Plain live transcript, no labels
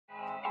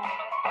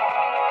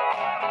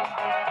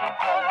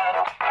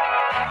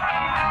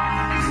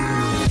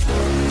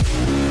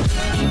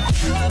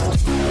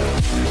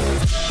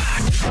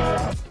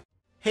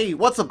Hey,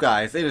 what's up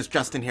guys? It is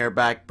Justin here,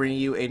 back bringing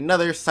you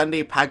another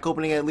Sunday pack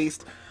opening at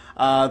least.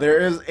 There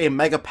is a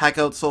mega pack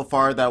out so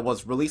far that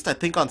was released I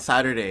think on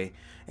Saturday.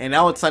 And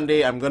now it's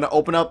Sunday. I'm going to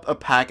open up a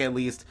pack at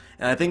least.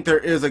 And I think there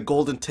is a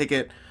golden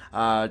ticket,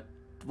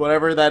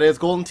 whatever that is,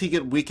 golden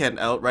ticket weekend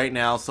out right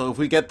now. So if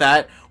we get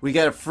that, we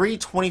get a free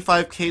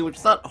 25k, which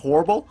is not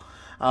horrible.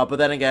 But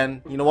then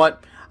again, you know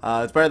what?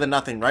 It's better than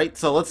nothing, right?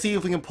 So let's see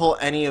if we can pull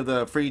any of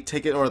the free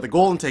ticket or the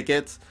golden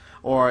tickets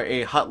or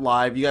a Hut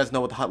Live. You guys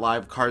know what the Hut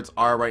Live cards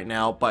are right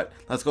now, but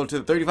let's go to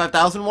the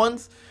 35,000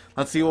 ones.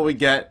 Let's see what we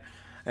get,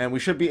 and we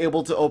should be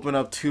able to open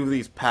up 2 of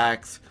these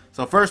packs.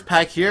 So first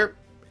pack here,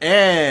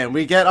 and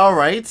we get,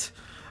 alright,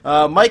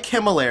 Mike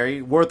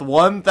Camilleri worth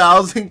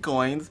 1,000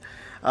 coins.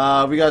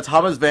 We got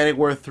Thomas Vanek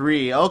worth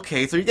 3.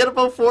 Okay, so you get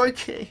about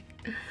 4k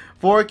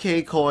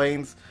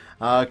coins.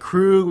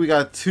 Krug, we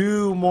got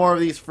 2 more of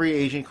these free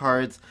agent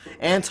cards.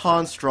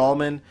 Anton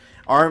Strawman,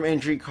 arm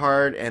injury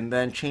card, and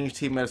then change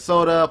team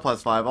Minnesota,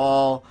 +5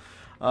 all.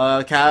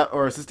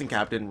 Assistant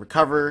captain,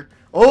 recover.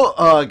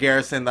 Oh,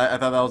 Garrison, I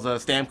thought that was a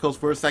Stamkos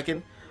for a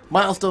second.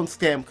 Milestone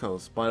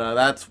Stamkos, but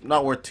that's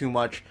not worth too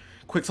much.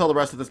 Quick sell the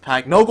rest of this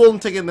pack. No golden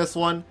ticket in this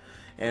one,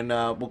 and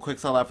we'll quick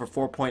sell that for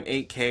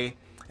 4.8k.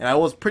 And I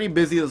was pretty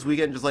busy this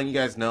weekend, just letting you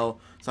guys know,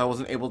 so I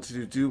wasn't able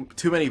to do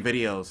too many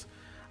videos.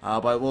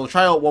 But we'll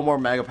try out one more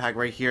mega pack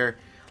right here.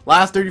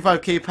 Last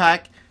 35k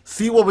pack,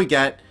 see what we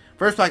get.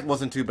 First pack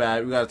wasn't too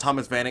bad. We got a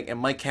Thomas Vanek and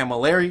Mike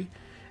Camilleri.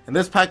 In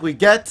this pack we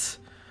get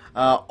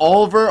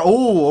Oliver,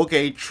 oh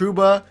okay,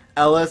 Trouba,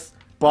 Ellis,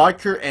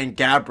 Bodker, and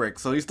Gabrick.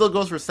 So he still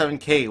goes for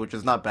 7k, which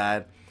is not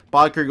bad.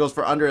 Bodker goes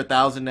for under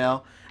 1,000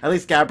 now. At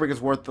least Gabrick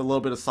is worth a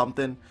little bit of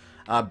something.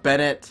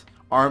 Bennett,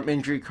 arm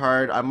injury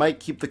card. I might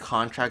keep the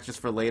contract just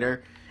for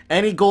later.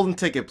 Any golden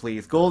ticket,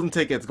 please. Golden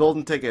tickets,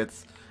 golden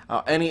tickets.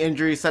 Any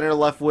injury, center,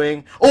 left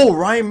wing. Oh,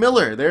 Ryan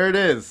Miller. There it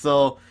is.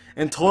 So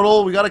in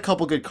total, we got a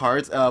couple good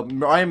cards.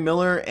 Ryan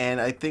Miller,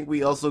 and I think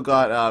we also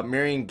got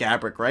Marian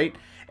Gabrick, right?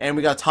 And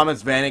we got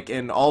Thomas Vanek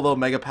in all the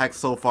mega packs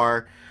so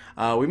far.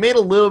 We made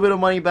a little bit of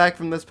money back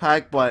from this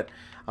pack, but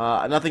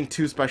nothing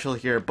too special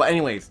here. But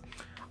anyways,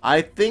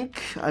 I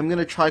think I'm going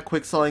to try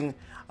quick selling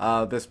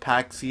this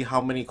pack, see how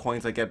many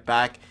coins I get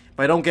back. If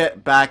I don't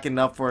get back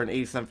enough for an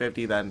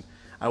 8750, then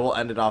I will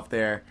end it off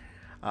there.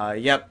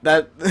 Yep,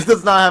 that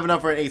does not have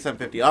enough for an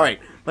 8750. Alright,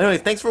 but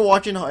anyways, thanks for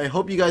watching. I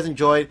hope you guys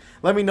enjoyed.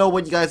 Let me know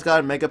what you guys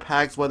got in mega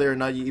packs, whether or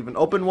not you even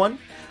opened one.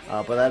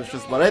 But that is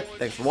just about it.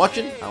 Thanks for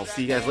watching. I'll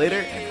see you guys later,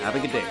 and have a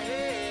good day.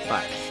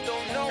 Bye.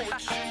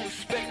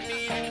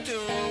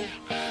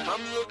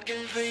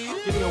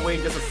 Giving away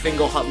just a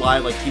single Hut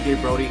Live like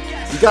TJ Brody,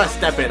 you gotta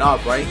step it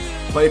up, right?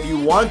 But if you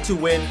want to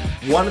win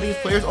one of these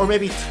players, or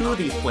maybe 2 of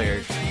these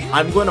players,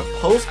 I'm going to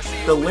post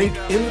the link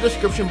in the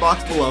description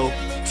box below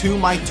to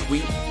my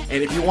tweet.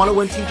 And if you want to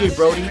win TJ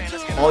Brody,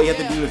 all you have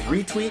to do is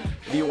retweet.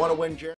 If you want to win Jeremy